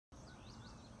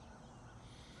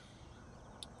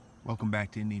Welcome back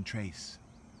to Indian Trace.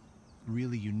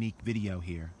 Really unique video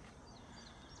here.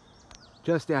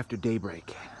 Just after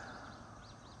daybreak,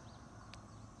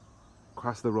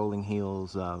 across the rolling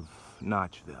hills of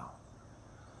Notchville,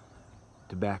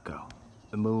 Tobacco.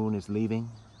 The moon is leaving.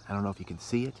 I don't know if you can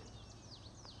see it.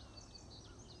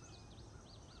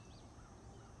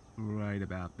 Right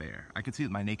about there. I can see it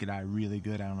with my naked eye really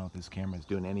good. I don't know if this camera is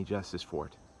doing any justice for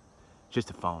it. Just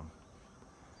a phone.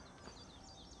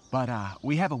 But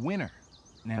we have a winner.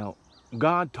 Now,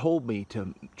 God told me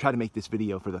to try to make this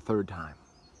video for the third time.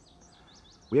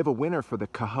 We have a winner for the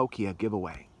CAHOKIA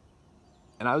giveaway.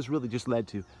 And I was really just led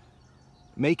to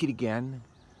make it again,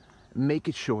 make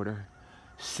it shorter,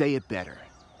 say it better.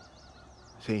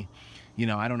 See, you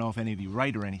know, I don't know if any of you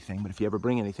write or anything, but if you ever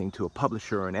bring anything to a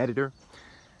publisher or an editor,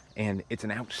 and it's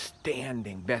an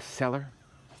outstanding bestseller,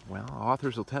 well,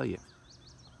 authors will tell you,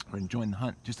 we're enjoying the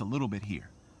hunt just a little bit here.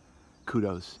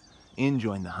 Kudos,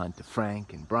 enjoying the hunt to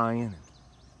Frank and Brian and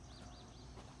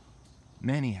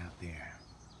many out there.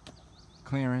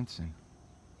 Clarence and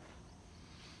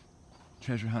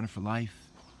Treasure Hunter for Life,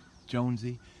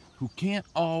 Jonesy, who can't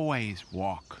always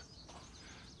walk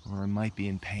or might be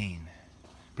in pain.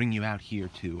 Bring you out here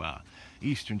to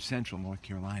eastern central North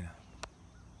Carolina.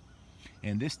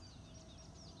 And this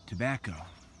tobacco,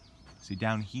 see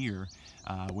down here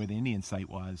where the Indian site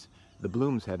was, the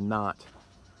blooms have not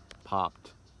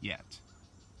popped yet.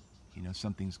 You know,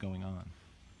 something's going on.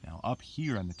 Now up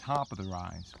here on the top of the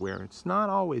rise, where it's not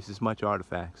always as much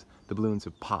artifacts, the blooms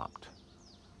have popped.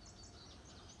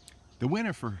 The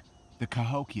winner for the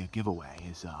CAHOKIA giveaway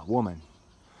is a woman.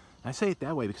 I say it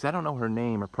that way because I don't know her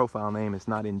name. Her profile name is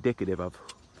not indicative of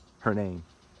her name.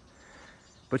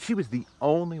 But she was the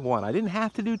only one. I didn't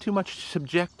have to do too much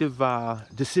subjective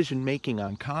decision making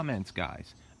on comments,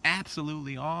 guys.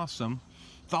 Absolutely awesome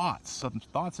thoughts. Some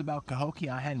thoughts about CAHOKIA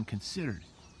I hadn't considered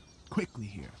quickly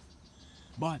here.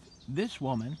 But this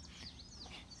woman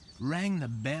rang the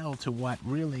bell to what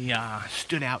really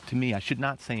stood out to me. I should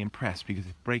not say impressed because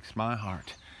it breaks my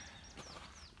heart.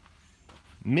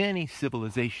 Many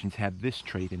civilizations have this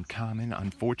trait in common,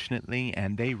 unfortunately,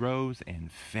 and they rose and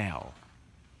fell.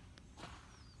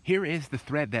 Here is the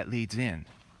thread that leads in.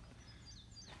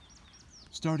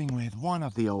 Starting with one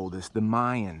of the oldest, the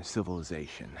Mayan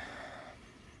civilization.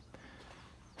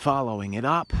 Following it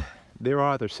up, there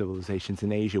are other civilizations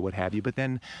in Asia, what have you, but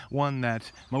then one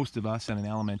that most of us in an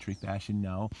elementary fashion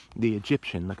know, the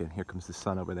Egyptian. Look, here comes the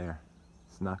sun over there.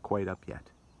 It's not quite up yet.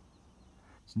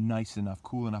 It's nice enough,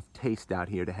 cool enough taste out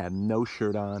here to have no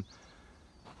shirt on.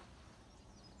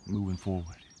 Moving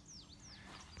forward.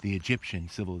 The Egyptian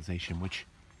civilization, which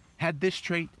had this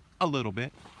trait a little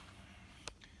bit.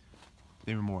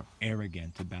 They were more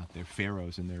arrogant about their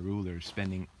pharaohs and their rulers,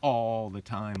 spending all the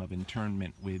time of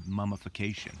internment with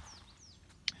mummification.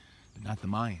 But not the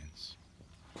Mayans.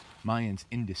 Mayans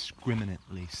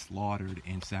indiscriminately slaughtered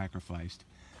and sacrificed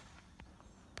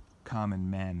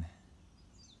common men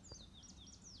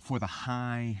for the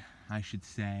high, I should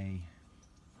say,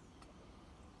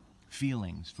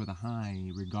 feelings, for the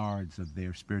high regards of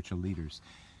their spiritual leaders.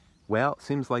 Well, it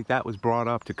seems like that was brought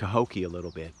up to CAHOKIA a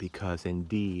little bit because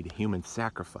indeed human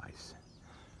sacrifice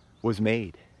was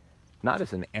made, not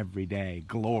as an everyday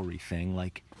glory thing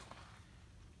like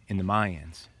in the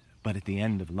Mayans, but at the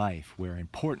end of life where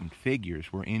important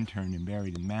figures were interned and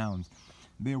buried in mounds.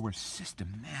 There were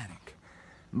systematic,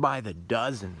 by the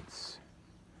dozens,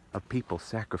 of people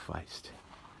sacrificed.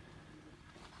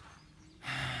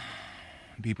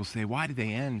 People say, why did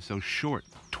they end so short?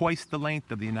 Twice the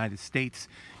length of the United States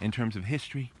in terms of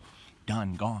history.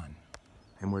 Done, gone.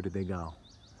 And where did they go?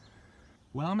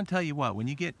 Well, I'm going to tell you what, when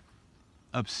you get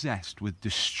obsessed with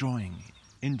destroying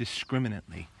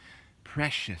indiscriminately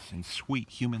precious and sweet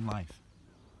human life,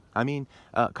 I mean,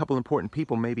 a couple important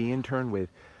people may be interned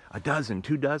with a dozen,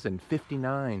 2 dozen,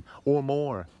 59 or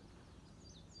more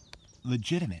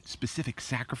legitimate, specific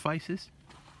sacrifices.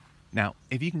 Now,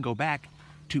 if you can go back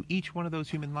to each one of those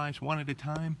human lives one at a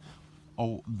time,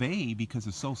 oh, they, because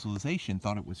of socialization,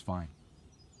 thought it was fine.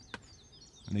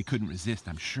 And they couldn't resist,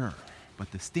 I'm sure.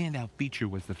 But the standout feature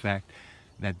was the fact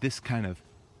that this kind of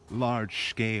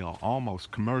large-scale,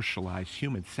 almost commercialized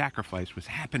human sacrifice was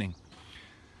happening.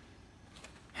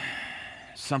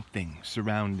 Something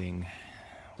surrounding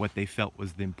what they felt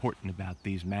was important about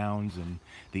these mounds and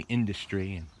the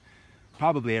industry, and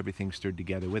probably everything stirred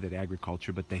together with it,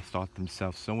 agriculture, but they thought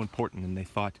themselves so important, and they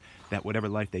thought that whatever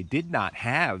life they did not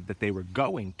have that they were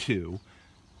going to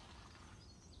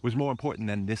was more important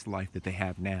than this life that they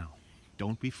have now.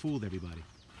 Don't be fooled, everybody.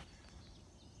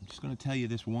 I'm just going to tell you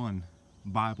this one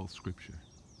Bible scripture.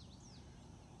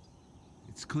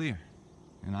 It's clear,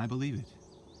 and I believe it.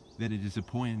 that it is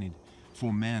appointed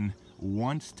for men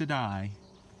once to die,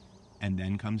 and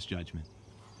then comes judgment.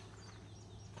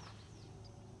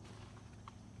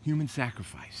 Human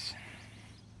sacrifice.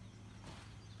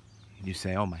 You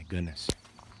say, oh my goodness,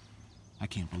 I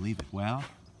can't believe it. Well,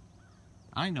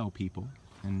 I know people,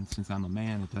 and since I'm a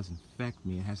man, it doesn't affect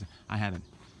me. I haven't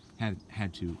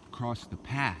had to cross the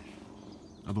path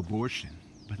of abortion.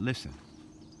 But listen,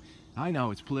 I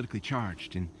know it's politically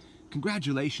charged, and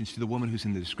congratulations to the woman who's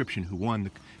in the description who won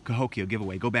the CAHOKIA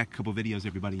giveaway. Go back a couple videos,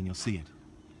 everybody, and you'll see it.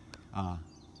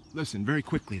 Listen, very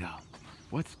quickly though,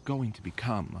 what's going to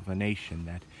become of a nation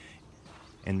that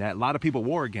a lot of people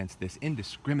war against this,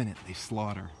 indiscriminately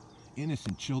slaughter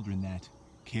innocent children that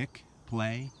kick,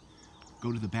 play,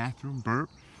 go to the bathroom, burp,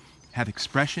 have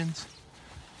expressions,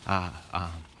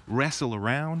 wrestle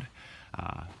around,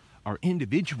 are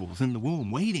individuals in the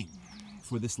womb waiting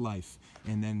for this life,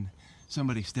 and then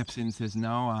somebody steps in and says,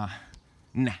 no,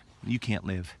 nah, you can't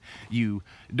live. You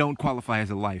don't qualify as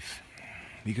a life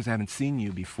because I haven't seen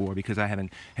you before, because I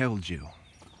haven't held you.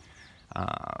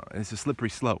 It's a slippery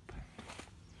slope.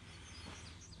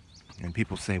 And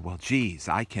people say, well, geez,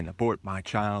 I can abort my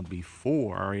child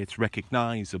before it's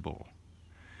recognizable.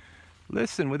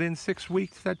 Listen, within 6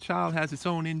 weeks, that child has its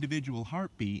own individual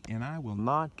heartbeat, and I will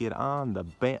not get on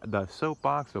the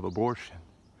soapbox of abortion.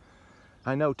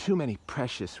 I know too many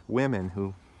precious women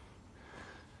who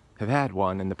have had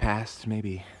one in the past.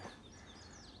 Maybe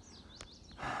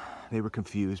they were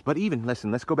confused. But even,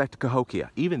 listen, let's go back to CAHOKIA.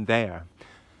 Even there,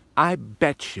 I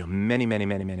bet you many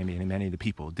of the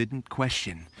people didn't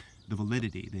question the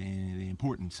validity, the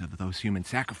importance of those human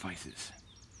sacrifices.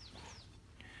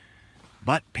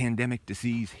 But pandemic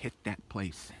disease hit that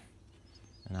place.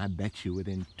 And I bet you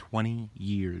within 20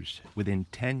 years, within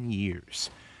 10 years,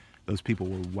 those people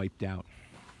were wiped out.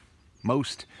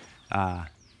 Most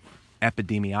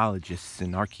epidemiologists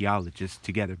and archaeologists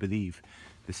together believe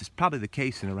this is probably the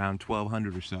case in around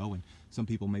 1200 or so, and some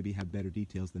people maybe have better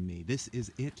details than me. This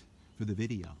is it for the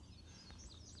video.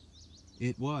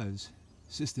 It was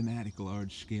systematic,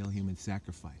 large-scale human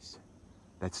sacrifice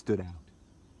that stood out.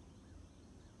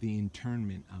 The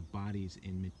internment of bodies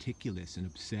in meticulous and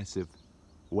obsessive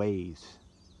ways,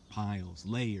 piles,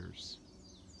 layers,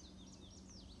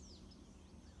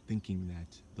 thinking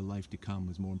that the life to come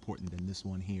was more important than this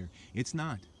one here. It's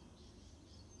not.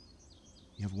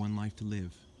 You have one life to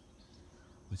live.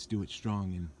 Let's do it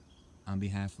strong. And on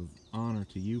behalf of honor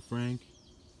to you, Frank,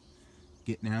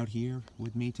 getting out here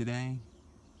with me today,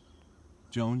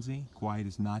 Jonesy, quiet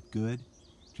is not good.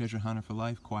 Treasure Hunter for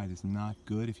life, quiet is not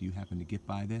good if you happen to get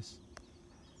by this.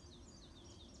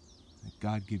 Let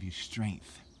God give you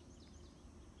strength.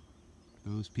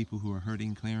 Those people who are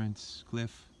hurting, Clarence,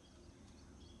 Cliff,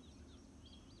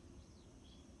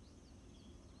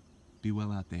 be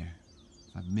well out there.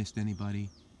 If I've missed anybody,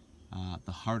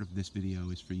 the heart of this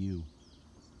video is for you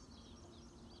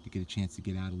to get a chance to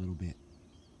get out a little bit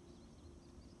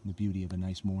in the beauty of a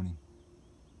nice morning.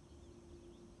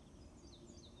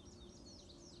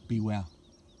 Be well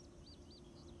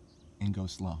and go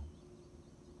slow.